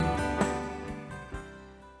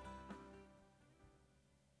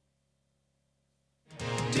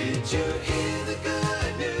you hear the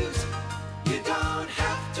good news? You don't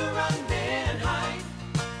have to run and hide.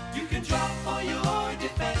 You can drop for your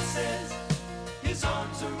defenses. His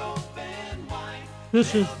arms are open wide.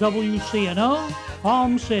 This is WCNO,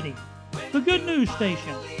 Palm City, the Good News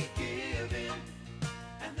Station.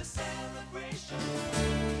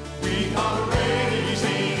 We are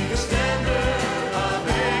raising the standard of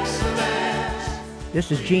excellence.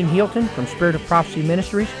 This is Gene Hilton from Spirit of Prophecy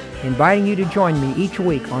Ministries, inviting you to join me each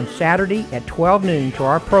week on Saturday at 12 noon to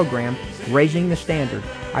our program, Raising the Standard.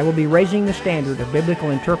 I will be raising the standard of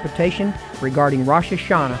biblical interpretation regarding Rosh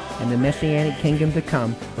Hashanah and the Messianic kingdom to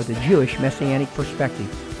come with a Jewish Messianic perspective.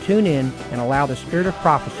 Tune in and allow the Spirit of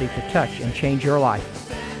Prophecy to touch and change your life.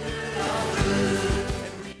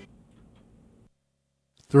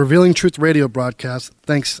 The Revealing Truth radio broadcast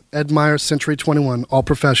thanks Ed Meyer, Century 21, All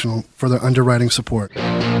Professional, for their underwriting support.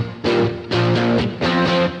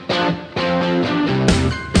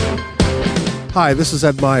 Hi, this is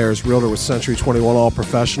Ed Myers, Realtor with Century 21 All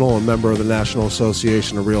Professional and member of the National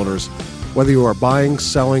Association of Realtors. Whether you are buying,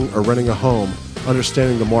 selling, or renting a home,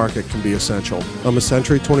 understanding the market can be essential. I'm a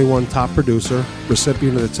Century 21 top producer,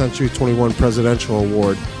 recipient of the Century 21 Presidential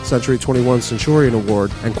Award, Century 21 Centurion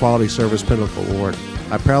Award, and Quality Service Pinnacle Award.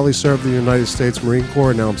 I proudly served the United States Marine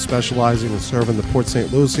Corps, and now I'm specializing in serving the Port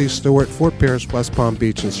St. Lucie, Stewart, Fort Pierce, West Palm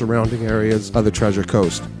Beach, and surrounding areas of the Treasure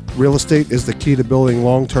Coast. Real estate is the key to building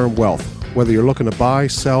long-term wealth. Whether you're looking to buy,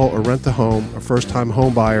 sell, or rent a home, a first-time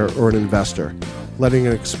home buyer, or an investor, letting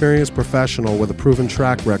an experienced professional with a proven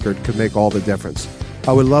track record can make all the difference.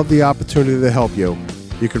 I would love the opportunity to help you.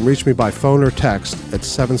 You can reach me by phone or text at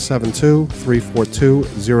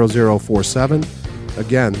 772-342-0047.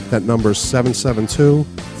 Again, that number is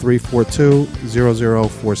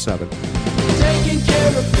 772-342-0047. Taking care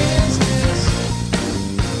of business.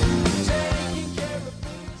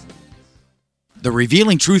 The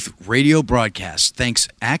Revealing Truth radio broadcast thanks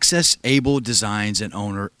Access Able Designs and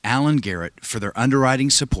owner Alan Garrett for their underwriting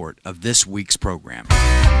support of this week's program.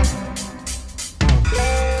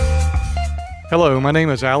 Hello, my name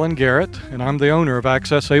is Alan Garrett, and I'm the owner of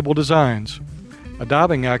Access Able Designs. A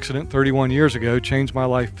diving accident 31 years ago changed my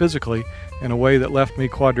life physically in a way that left me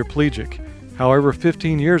quadriplegic. However,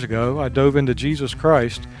 15 years ago, I dove into Jesus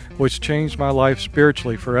Christ, which changed my life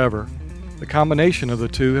spiritually forever. The combination of the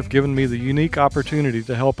two have given me the unique opportunity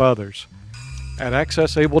to help others. At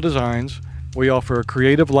Access Able Designs, we offer a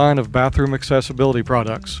creative line of bathroom accessibility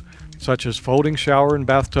products, such as folding shower and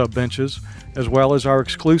bathtub benches, as well as our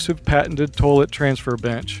exclusive patented toilet transfer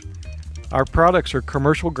bench. Our products are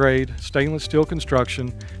commercial-grade, stainless steel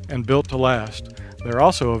construction, and built to last. They're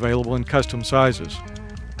also available in custom sizes.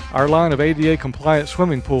 Our line of ADA-compliant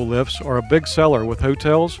swimming pool lifts are a big seller with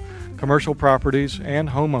hotels, commercial properties, and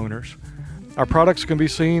homeowners. Our products can be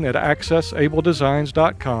seen at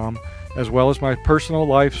accessabledesigns.com, as well as my personal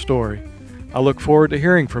life story. I look forward to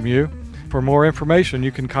hearing from you. For more information,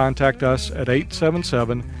 you can contact us at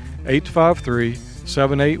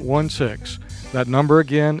 877-853-7816. That number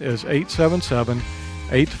again is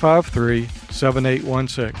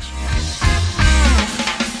 877-853-7816.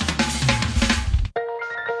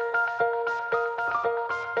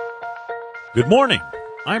 Good morning.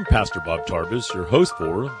 I'm Pastor Bob Tarbus, your host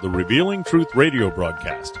for the Revealing Truth radio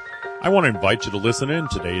broadcast. I want to invite you to listen in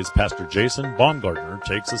today as Pastor Jason Baumgartner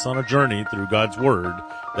takes us on a journey through God's Word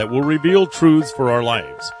that will reveal truths for our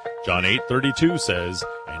lives. John 8:32 says,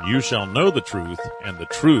 "And you shall know the truth, and the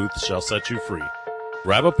truth shall set you free."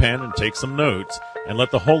 Grab a pen and take some notes, and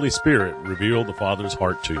let the Holy Spirit reveal the Father's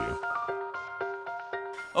heart to you.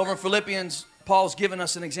 Over in Philippians, Paul's given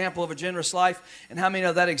us an example of a generous life, and how many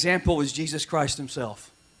of that example was Jesus Christ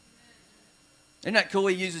himself? Isn't that cool?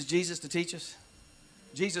 He uses Jesus to teach us.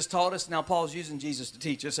 Jesus taught us, now Paul's using Jesus to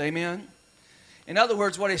teach us. Amen? In other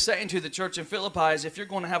words, what he's saying to the church in Philippi is if you're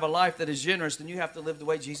going to have a life that is generous, then you have to live the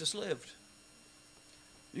way Jesus lived.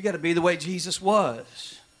 You got to be the way Jesus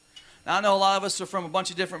was. Now, I know a lot of us are from a bunch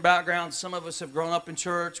of different backgrounds. Some of us have grown up in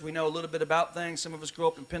church. We know a little bit about things. Some of us grew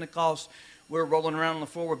up in Pentecost. We were rolling around on the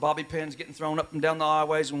floor with bobby pins, getting thrown up and down the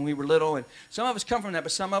aisleways when we were little. And some of us come from that,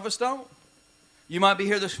 but some of us don't. You might be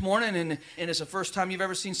here this morning, and it's the first time you've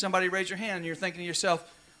ever seen somebody raise your hand, and you're thinking to yourself,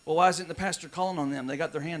 well, why isn't the pastor calling on them? They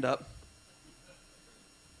got their hand up.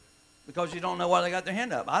 Because you don't know why they got their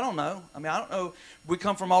hand up. I don't know. I don't know. We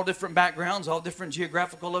come from all different backgrounds, all different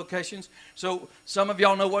geographical locations. So some of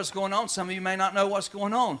y'all know what's going on. Some of you may not know what's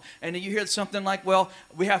going on. And then you hear something like, well,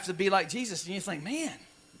 we have to be like Jesus. And you think, man,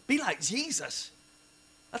 be like Jesus.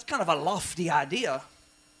 That's kind of a lofty idea.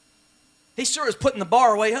 He sure is putting the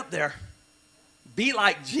bar way up there. Be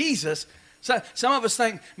like Jesus. So, some of us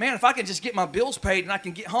think, man, if I can just get my bills paid and I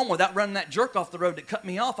can get home without running that jerk off the road that cut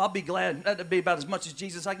me off, I'll be glad. That'd be about as much as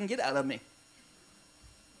Jesus I can get out of me.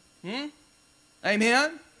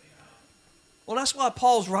 Amen? Well, that's why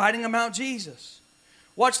Paul's writing about Jesus.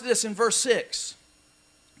 Watch this in verse 6.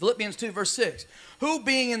 Philippians 2, verse 6. Who,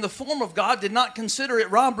 being in the form of God, did not consider it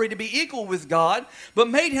robbery to be equal with God, but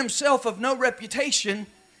made himself of no reputation.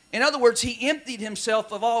 In other words, he emptied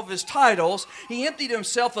himself of all of his titles. He emptied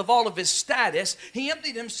himself of all of his status. He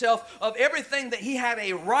emptied himself of everything that he had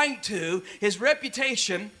a right to, his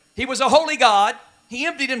reputation. He was a holy God. He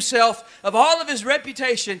emptied himself of all of his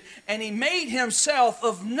reputation, and he made himself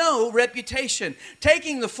of no reputation,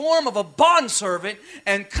 taking the form of a bondservant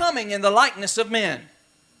and coming in the likeness of men.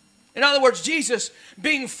 In other words, Jesus,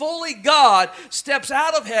 being fully God, steps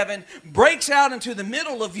out of heaven, breaks out into the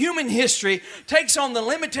middle of human history, takes on the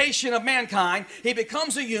limitation of mankind. He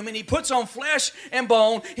becomes a human. He puts on flesh and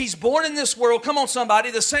bone. He's born in this world. Come on,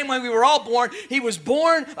 somebody. The same way we were all born. He was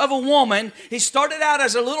born of a woman. He started out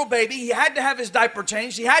as a little baby. He had to have his diaper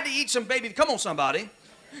changed. He had to eat some baby. Come on, somebody.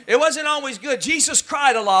 It wasn't always good. Jesus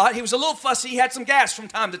cried a lot. He was a little fussy. He had some gas from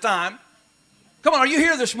time to time. Come on, are you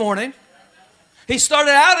here this morning? He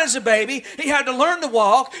started out as a baby. He had to learn to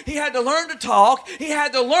walk. He had to learn to talk. He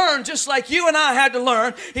had to learn just like you and I had to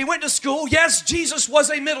learn. He went to school. Yes, Jesus was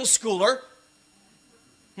a middle schooler.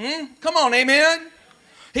 Come on, amen.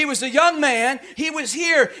 He was a young man. He was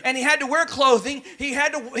here, and he had to wear clothing. He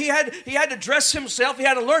had to dress himself. He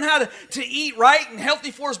had to learn how to eat right and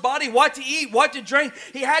healthy for his body, what to eat, what to drink.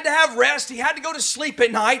 He had to have rest. He had to go to sleep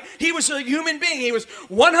at night. He was a human being. He was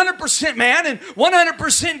 100% man and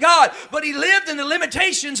 100% God, but he lived in the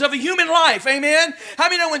limitations of a human life. Amen? How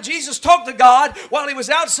many know when Jesus talked to God while he was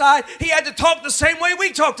outside, he had to talk the same way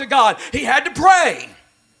we talk to God? He had to pray.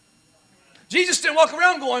 Jesus didn't walk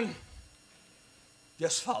around going,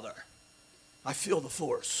 "Yes, Father, I feel the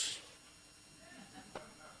force."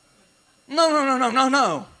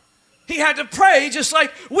 No. He had to pray just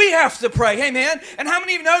like we have to pray. Amen. And how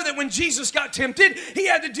many of you know that when Jesus got tempted, he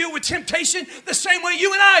had to deal with temptation the same way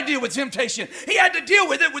you and I deal with temptation? He had to deal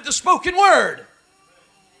with it with the spoken word.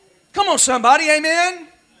 Come on, somebody. Amen.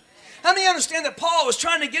 How many understand that Paul was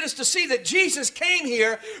trying to get us to see that Jesus came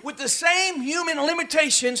here with the same human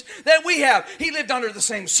limitations that we have? He lived under the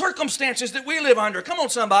same circumstances that we live under. Come on,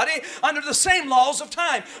 somebody. Under the same laws of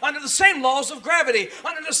time, under the same laws of gravity,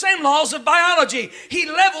 under the same laws of biology. He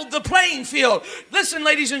leveled the playing field. Listen,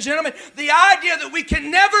 ladies and gentlemen, the idea that we can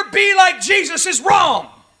never be like Jesus is wrong.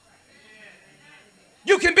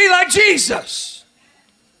 You can be like Jesus.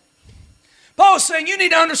 Paul's saying you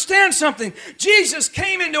need to understand something. Jesus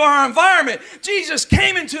came into our environment. Jesus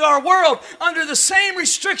came into our world under the same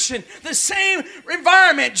restriction, the same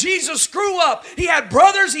environment. Jesus grew up. He had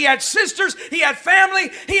brothers, he had sisters, he had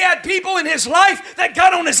family, he had people in his life that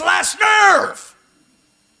got on his last nerve.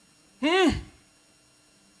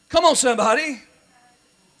 Come on, somebody.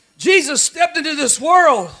 Jesus stepped into this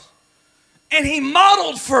world and he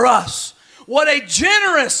modeled for us what a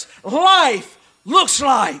generous life looks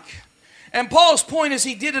like. And Paul's point is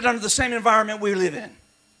he did it under the same environment we live in.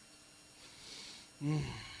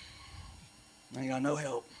 I ain't got no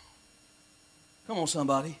help. Come on,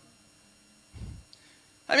 somebody.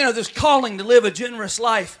 I mean, this calling to live a generous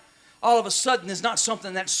life all of a sudden is not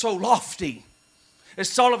something that's so lofty.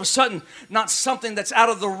 It's all of a sudden not something that's out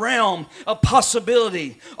of the realm of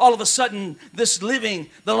possibility. All of a sudden, this living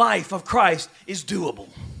the life of Christ is doable.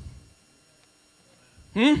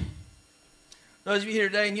 Those of you here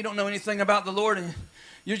today and you don't know anything about the Lord and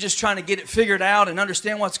you're just trying to get it figured out and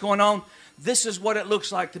understand what's going on, this is what it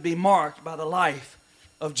looks like to be marked by the life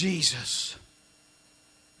of Jesus.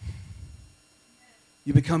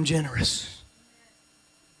 You become generous.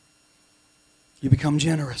 You become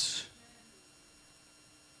generous.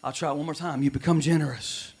 I'll try it one more time. You become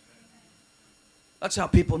generous. That's how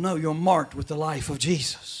people know you're marked with the life of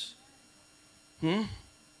Jesus.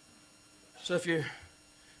 So if you're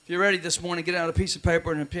ready this morning, get out a piece of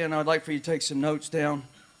paper and a pen. I'd like for you to take some notes down.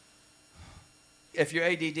 If you're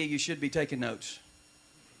ADD, you should be taking notes.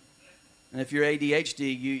 And if you're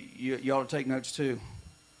ADHD, you ought to take notes too.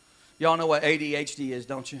 Y'all know what ADHD is,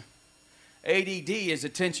 don't you? ADD is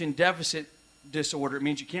attention deficit disorder. It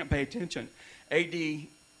means you can't pay attention.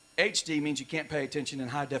 ADHD means you can't pay attention in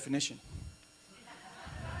high definition.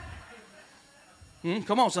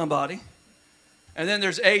 Come on, somebody. And then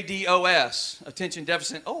there's ADOS, attention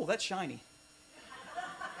deficit. Oh, that's shiny.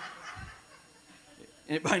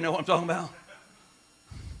 Anybody know what I'm talking about?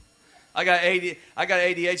 I got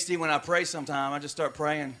ADHD when I pray sometime. I just start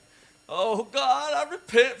praying. Oh, God, I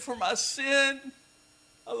repent for my sin.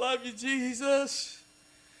 I love you, Jesus.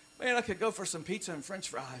 Man, I could go for some pizza and french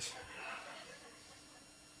fries.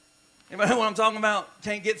 Anybody know what I'm talking about?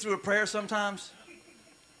 Can't get through a prayer sometimes?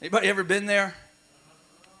 Anybody ever been there?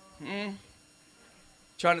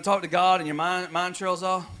 Trying to talk to God and your mind trails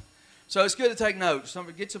off? So it's good to take notes.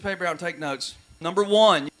 Get your paper out and take notes. Number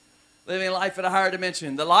one, living life at a higher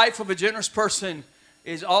dimension. The life of a generous person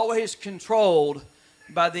is always controlled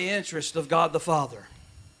by the interest of God the Father.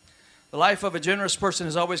 The life of a generous person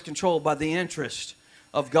is always controlled by the interest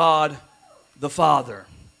of God the Father.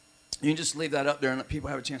 You can just leave that up there and let people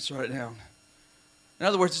have a chance to write it down. In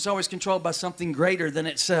other words, it's always controlled by something greater than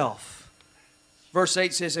itself. Verse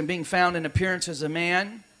 8 says, and being found in appearance as a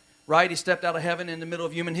man, right? He stepped out of heaven in the middle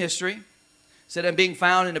of human history. It said, and being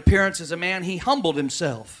found in appearance as a man, he humbled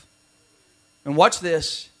himself. And watch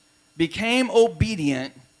this. Became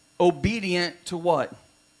obedient. Obedient to what?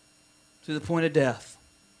 To the point of death.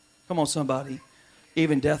 Come on, somebody.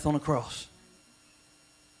 Even death on a cross.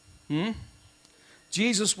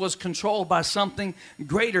 Jesus was controlled by something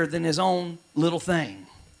greater than his own little thing.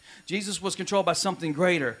 Jesus was controlled by something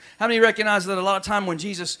greater. How many recognize that a lot of time when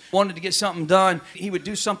Jesus wanted to get something done, he would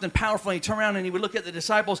do something powerful, and he'd turn around and he would look at the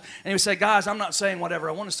disciples and he would say, guys, I'm not saying whatever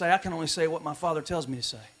I want to say. I can only say what my Father tells me to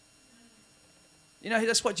say. You know,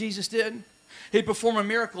 that's what Jesus did. He'd perform a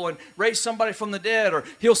miracle and raise somebody from the dead or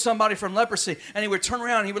heal somebody from leprosy. And he would turn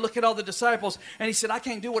around and he would look at all the disciples and he said, I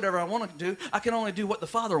can't do whatever I want to do. I can only do what the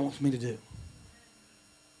Father wants me to do.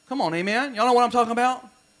 Come on, amen? Y'all know what I'm talking about?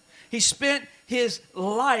 He spent his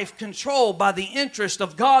life controlled by the interest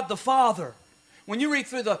of God the Father. When you read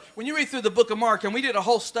through the book of Mark, and we did a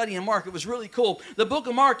whole study in Mark, it was really cool. The book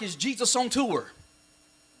of Mark is Jesus on tour.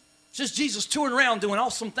 It's just Jesus touring around doing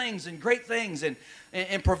awesome things and great things and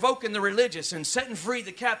provoking the religious and setting free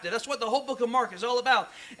the captive. That's what the whole book of Mark is all about.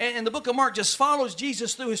 And the book of Mark just follows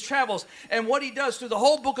Jesus through his travels. And what he does through the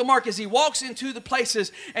whole book of Mark is he walks into the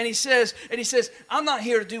places and he says, I'm not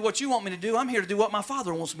here to do what you want me to do. I'm here to do what my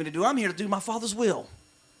Father wants me to do. I'm here to do my Father's will.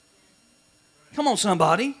 Come on,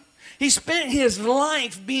 somebody. He spent his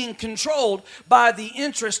life being controlled by the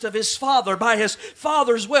interest of his Father, by his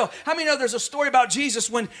Father's will. How many know there's a story about Jesus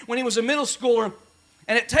when he was a middle schooler,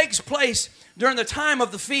 and it takes place during the time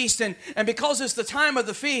of the feast, and because it's the time of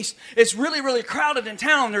the feast, it's really, really crowded in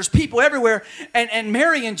town. There's people everywhere, and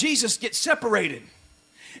Mary and Jesus get separated.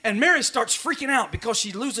 And Mary starts freaking out because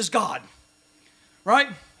she loses God, right?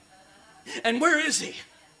 And where is he?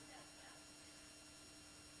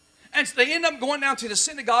 And so they end up going down to the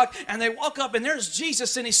synagogue, and they walk up, and there's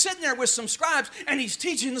Jesus, and he's sitting there with some scribes, and he's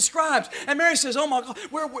teaching the scribes. And Mary says, oh my God,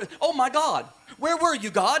 where were you,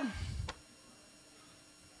 God?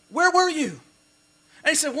 Where were you?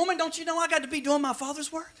 And he said, woman, don't you know I got to be doing my Father's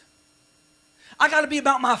work? I got to be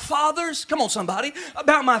about my Father's, come on somebody,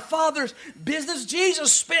 about my Father's business.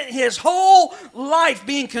 Jesus spent his whole life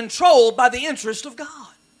being controlled by the interest of God.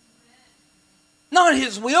 Not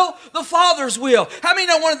his will, the Father's will. How many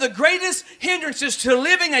know one of the greatest hindrances to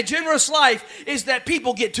living a generous life is that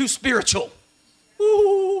people get too spiritual?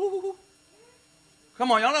 Ooh.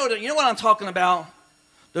 Come on, y'all know what I'm talking about.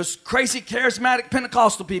 Those crazy charismatic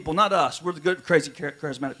Pentecostal people, not us. We're the good crazy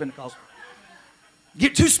charismatic Pentecostal.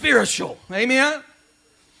 Get too spiritual. Amen?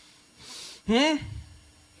 There's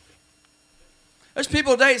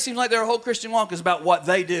people today, it seems like their whole Christian walk is about what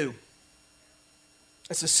they do.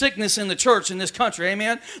 It's a sickness in the church in this country,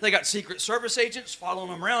 amen? They got Secret Service agents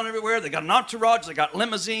following them around everywhere. They got an entourage. They got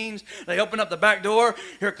limousines. They open up the back door.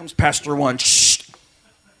 Here comes Pastor One. Shh.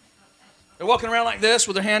 They're walking around like this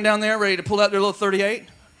with their hand down there, ready to pull out their little 38.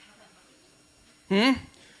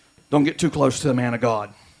 Don't get too close to the man of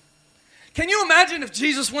God. Can you imagine if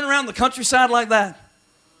Jesus went around the countryside like that?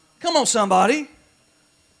 Come on, somebody.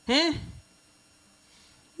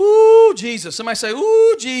 Ooh, Jesus. Somebody say,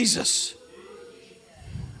 ooh, Jesus.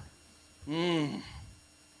 They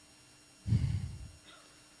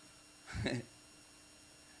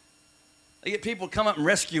get people to come up and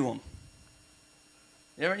rescue them.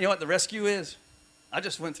 You know what the rescue is? I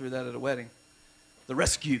just went through that at a wedding. The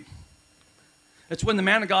rescue. It's when the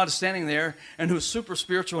man of God is standing there and who is super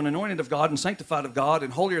spiritual and anointed of God and sanctified of God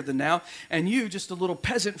and holier than thou, and you, just a little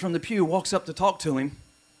peasant from the pew, walks up to talk to him.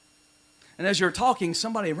 And as you're talking,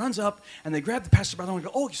 somebody runs up and they grab the pastor by the arm and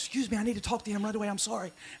go, oh, excuse me, I need to talk to him right away, I'm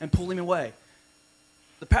sorry, and pull him away.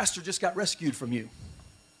 The pastor just got rescued from you.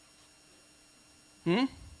 Come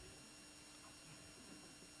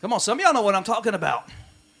on, some of y'all know what I'm talking about.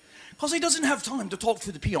 Because he doesn't have time to talk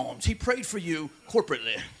to the peons. He prayed for you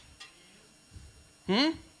corporately.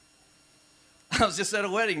 I was just at a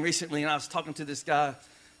wedding recently, and I was talking to this guy,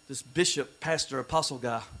 this bishop, pastor, apostle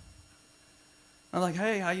guy. I'm like,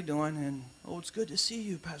 hey, how you doing? And, oh, it's good to see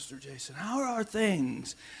you, Pastor Jason. How are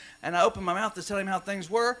things? And I opened my mouth to tell him how things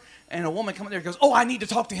were, and a woman come in there and goes, oh, I need to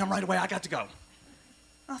talk to him right away. I got to go.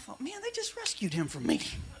 I thought, man, they just rescued him from me.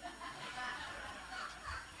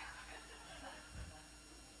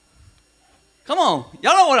 Come on.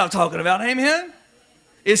 Y'all know what I'm talking about, amen?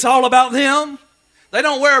 It's all about them. They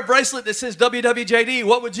don't wear a bracelet that says WWJD.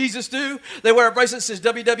 What would Jesus do? They wear a bracelet that says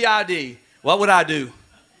WWID. What would I do?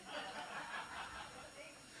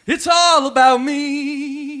 It's all about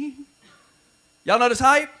me. Y'all know this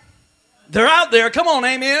hype? They're out there. Come on,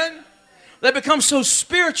 amen? They become so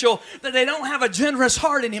spiritual that they don't have a generous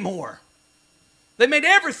heart anymore. They made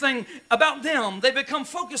everything about them. They become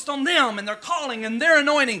focused on them and their calling and their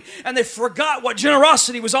anointing, and they forgot what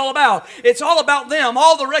generosity was all about. It's all about them.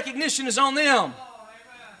 All the recognition is on them.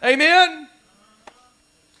 Amen?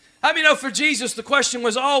 How many know for Jesus the question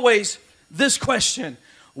was always this question: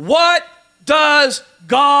 what does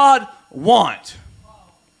God want?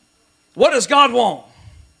 What does God want?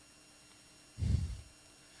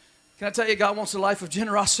 Can I tell you, God wants a life of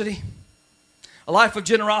generosity? A life of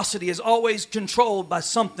generosity is always controlled by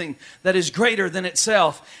something that is greater than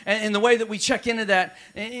itself. And the way that we check into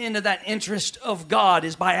that interest of God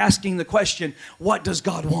is by asking the question, what does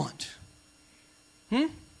God want? Look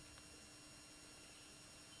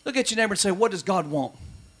at your neighbor and say, what does God want?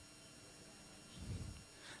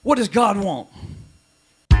 What does God want?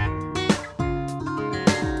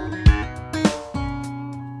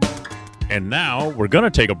 And now we're going to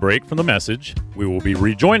take a break from the message. We will be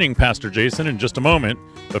rejoining Pastor Jason in just a moment.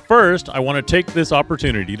 But first, I want to take this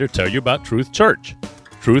opportunity to tell you about Truth Church.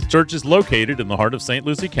 Truth Church is located in the heart of St.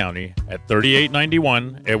 Lucie County at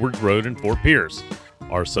 3891 Edwards Road in Fort Pierce.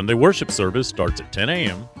 Our Sunday worship service starts at 10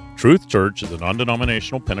 a.m. Truth Church is a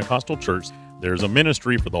non-denominational Pentecostal church. There's a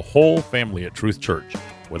ministry for the whole family at Truth Church.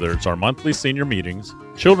 Whether it's our monthly senior meetings,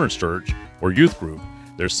 children's church, or youth group,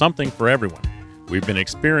 there's something for everyone. We've been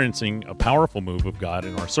experiencing a powerful move of God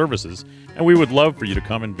in our services, and we would love for you to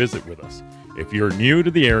come and visit with us. If you're new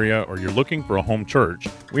to the area or you're looking for a home church,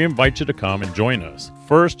 we invite you to come and join us.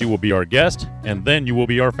 First, you will be our guest, and then you will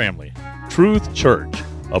be our family. Truth Church,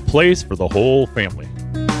 a place for the whole family.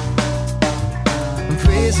 I'm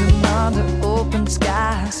praising under open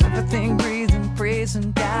skies, everything breathing,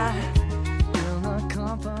 praising God. Feel the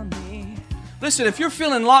company. Listen, if you're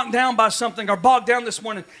feeling locked down by something or bogged down this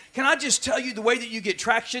morning, can I just tell you the way that you get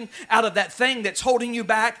traction out of that thing that's holding you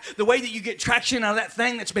back, the way that you get traction out of that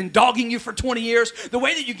thing that's been dogging you for 20 years, the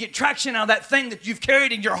way that you get traction out of that thing that you've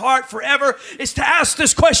carried in your heart forever, is to ask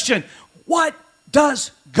this question: what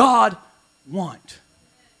does God want?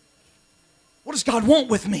 What does God want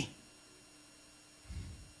with me?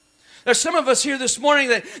 There's some of us here this morning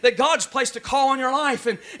that God's placed a call on your life,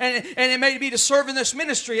 and it may be to serve in this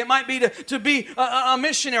ministry. It might be to be a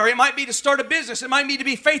missionary. It might be to start a business. It might be to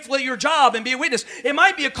be faithful at your job and be a witness. It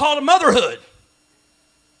might be a call to motherhood.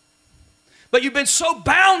 But you've been so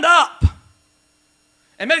bound up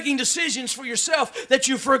and making decisions for yourself that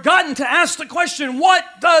you've forgotten to ask the question, what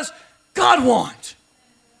does God want?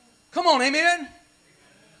 Come on, amen?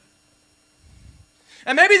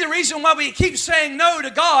 And maybe the reason why we keep saying no to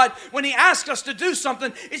God when He asks us to do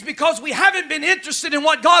something is because we haven't been interested in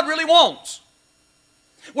what God really wants.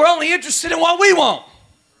 We're only interested in what we want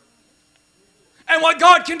and what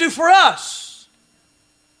God can do for us.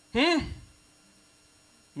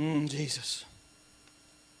 Jesus.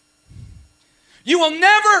 You will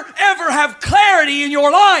never, ever have clarity in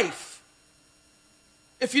your life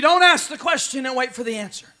if you don't ask the question and wait for the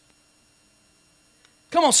answer.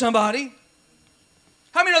 Come on, somebody.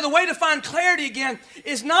 How many know the way to find clarity again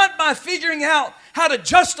is not by figuring out how to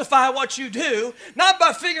justify what you do, not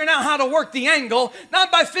by figuring out how to work the angle,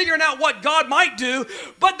 not by figuring out what God might do,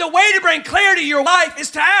 but the way to bring clarity to your life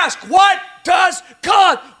is to ask, what does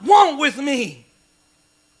God want with me?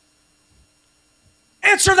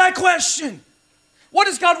 Answer that question. What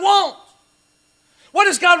does God want? What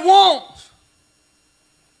does God want?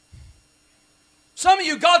 Some of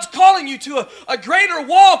you, God's calling you to a greater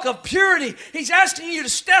walk of purity. He's asking you to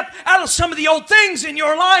step out of some of the old things in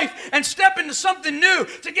your life and step into something new,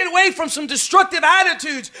 to get away from some destructive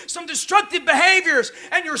attitudes, some destructive behaviors,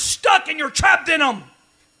 and you're stuck and you're trapped in them.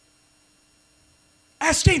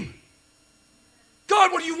 Ask Him,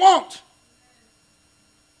 God, what do you want?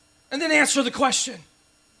 And then answer the question.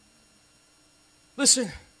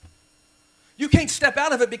 Listen, you can't step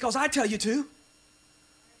out of it because I tell you to.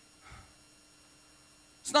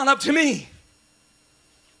 It's not up to me.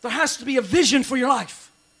 There has to be a vision for your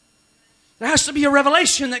life. There has to be a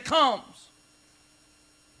revelation that comes.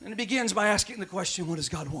 And it begins by asking the question, what does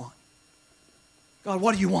God want? God,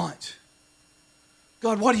 what do you want?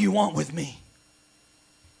 God, what do you want with me?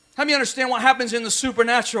 How many understand what happens in the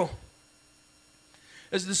supernatural?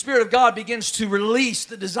 As the Spirit of God begins to release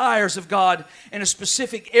the desires of God in a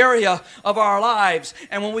specific area of our lives.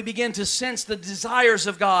 And when we begin to sense the desires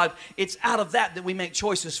of God, it's out of that we make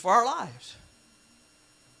choices for our lives.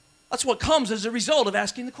 That's what comes as a result of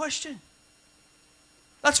asking the question.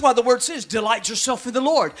 That's why the Word says, delight yourself in the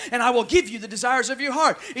Lord, and I will give you the desires of your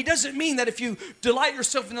heart. It doesn't mean that if you delight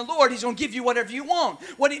yourself in the Lord, He's going to give you whatever you want.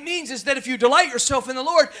 What it means is that if you delight yourself in the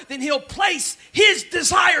Lord, then He'll place His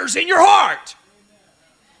desires in your heart.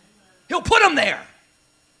 He'll put them there.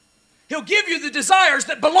 He'll give you the desires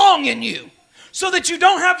that belong in you, so that you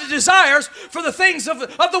don't have the desires for the things of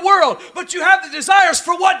the world, but you have the desires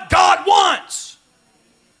for what God wants.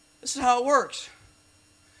 This is how it works.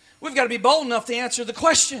 We've got to be bold enough to answer the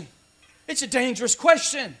question. It's a dangerous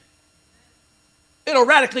question. It'll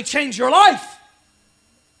radically change your life.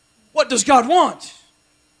 What does God want?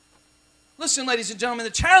 Listen, ladies and gentlemen,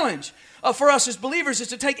 the challenge for us as believers is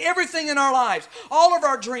to take everything in our lives, all of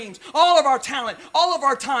our dreams, all of our talent, all of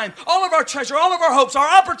our time, all of our treasure, all of our hopes,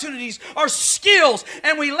 our opportunities, our skills,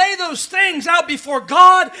 and we lay those things out before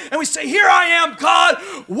God and we say, here I am, God,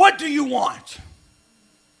 what do you want?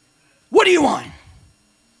 What do you want?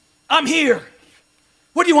 I'm here.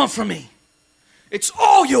 What do you want from me? It's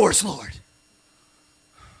all yours, Lord.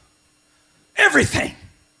 Everything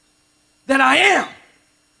that I am,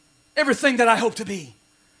 everything that I hope to be,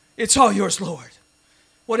 it's all yours, Lord.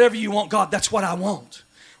 Whatever you want, God, that's what I want.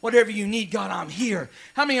 Whatever you need, God, I'm here.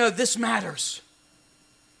 How many of this matters?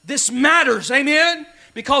 This matters, amen?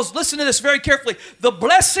 Because listen to this very carefully. The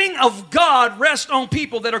blessing of God rests on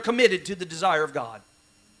people that are committed to the desire of God.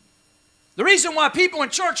 The reason why people in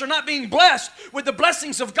church are not being blessed with the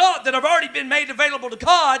blessings of God that have already been made available to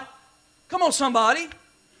God, come on somebody,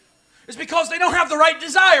 is because they don't have the right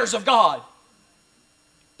desires of God.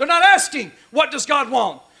 They're not asking, what does God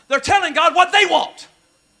want? They're telling God what they want.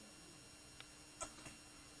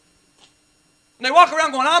 And they walk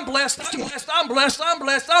around going, I'm blessed, I'm blessed, I'm blessed, I'm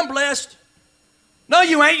blessed, I'm blessed. No,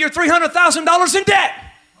 you ain't. You're $300,000 in debt.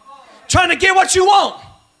 Trying to get what you want.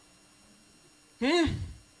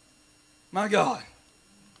 My God.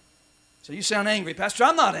 So you sound angry. Pastor,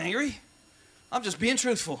 I'm not angry. I'm just being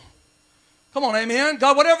truthful. Come on, amen.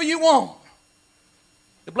 God, whatever you want.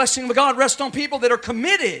 The blessing of God rests on people that are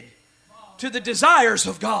committed to the desires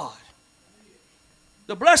of God.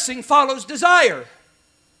 The blessing follows desire.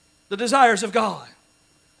 The desires of God.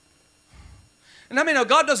 And I mean,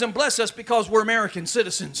 God doesn't bless us because we're American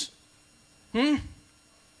citizens.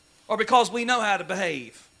 Or because we know how to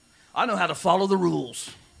behave. I know how to follow the rules.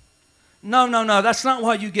 No. That's not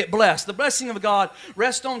why you get blessed. The blessing of God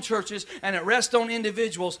rests on churches and it rests on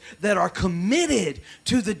individuals that are committed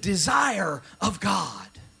to the desire of God.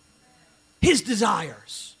 His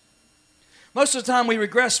desires. Most of the time we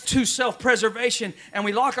regress to self-preservation and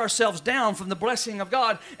we lock ourselves down from the blessing of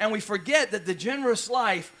God and we forget that the generous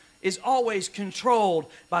life is always controlled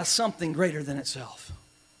by something greater than itself.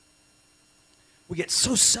 We get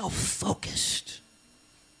so self-focused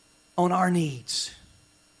on our needs.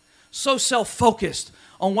 So self-focused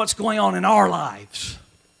on what's going on in our lives.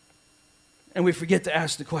 And we forget to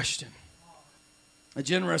ask the question. A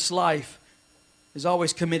generous life is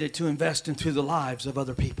always committed to invest into the lives of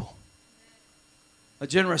other people. A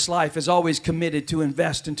generous life is always committed to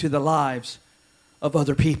invest into the lives of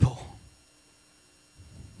other people.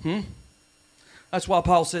 That's why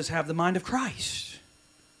Paul says, have the mind of Christ.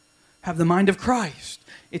 Have the mind of Christ.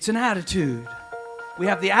 It's an attitude. We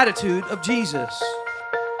have the attitude of Jesus.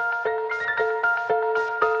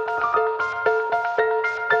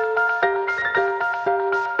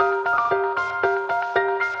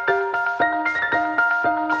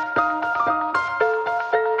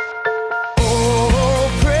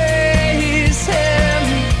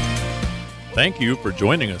 Thank you for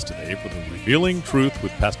joining us today for the Revealing Truth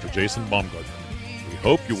with Pastor Jason Baumgartner. We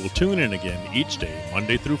hope you will tune in again each day,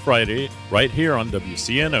 Monday through Friday, right here on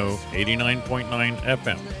WCNO 89.9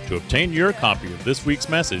 FM. To obtain your copy of this week's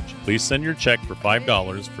message, please send your check for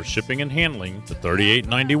 $5 for shipping and handling to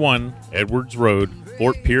 3891 Edwards Road,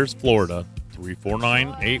 Fort Pierce, Florida,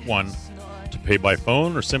 34981. To pay by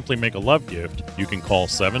phone or simply make a love gift, you can call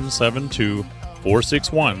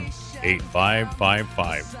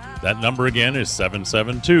 772-461-8555. That number again is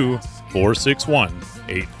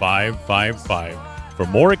 772-461-8555. For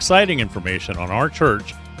more exciting information on our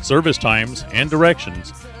church, service times, and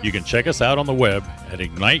directions, you can check us out on the web at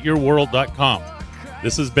igniteyourworld.com.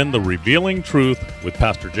 This has been The Revealing Truth with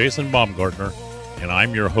Pastor Jason Baumgartner, and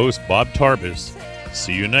I'm your host, Bob Tarbis.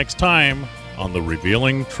 See you next time on The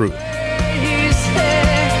Revealing Truth.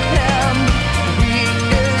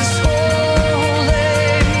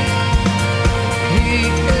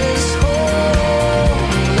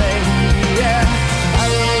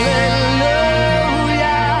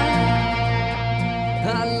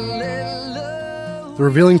 The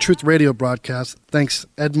Revealing Truth radio broadcast thanks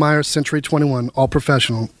Ed Meyer, Century 21, All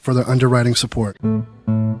Professional, for their underwriting support.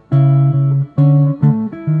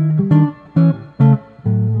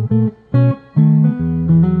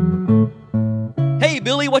 Hey,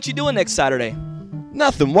 Billy, what you doing next Saturday?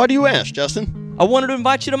 Nothing. Why do you ask, Justin? I wanted to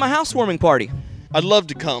invite you to my housewarming party. I'd love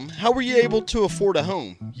to come. How were you able to afford a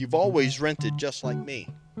home? You've always rented just like me.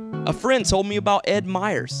 A friend told me about Ed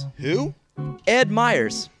Myers. Who? Ed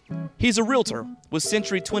Myers. He's a realtor with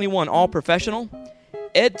Century 21 All Professional.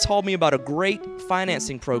 Ed told me about a great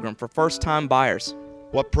financing program for first-time buyers.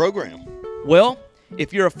 What program? Well,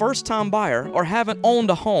 if you're a first-time buyer or haven't owned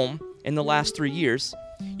a home in the last 3 years,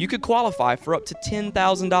 you could qualify for up to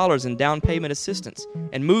 $10,000 in down payment assistance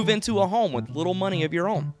and move into a home with little money of your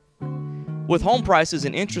own. With home prices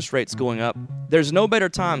and interest rates going up, there's no better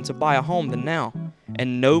time to buy a home than now,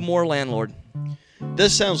 and no more landlord.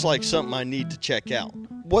 This sounds like something I need to check out.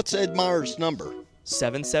 What's Ed Meyer's number?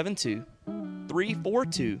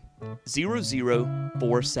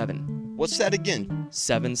 772-342-0047. What's that again?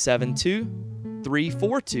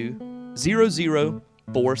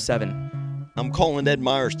 772-342-0047. I'm calling Ed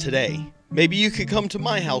Myers today. Maybe you could come to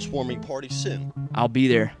my housewarming party soon. I'll be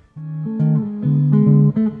there.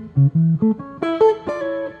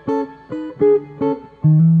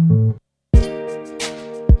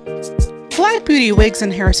 Black Beauty Wigs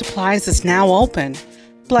and Hair Supplies is now open.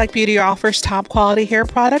 Black Beauty offers top quality hair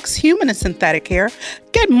products, human and synthetic hair.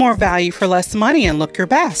 Get more value for less money and look your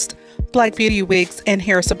best. Black Beauty Wigs and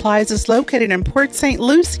Hair Supplies is located in Port St.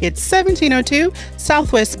 Lucie at 1702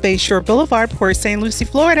 Southwest Bayshore Boulevard, Port St. Lucie,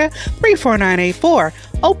 Florida, 34984.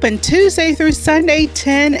 Open Tuesday through Sunday,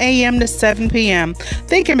 10 a.m. to 7 p.m.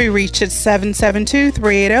 They can be reached at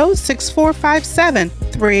 772-380-6457,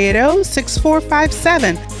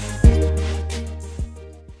 380-6457.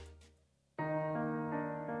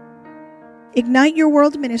 Ignite Your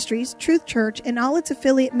World Ministries, Truth Church, and all its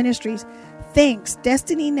affiliate ministries thanks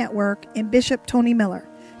Destiny Network and Bishop Tony Miller.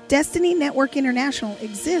 Destiny Network International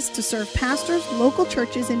exists to serve pastors, local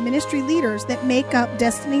churches, and ministry leaders that make up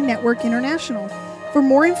Destiny Network International. For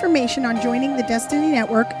more information on joining the Destiny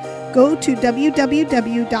Network, go to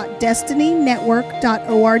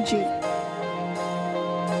www.destinynetwork.org.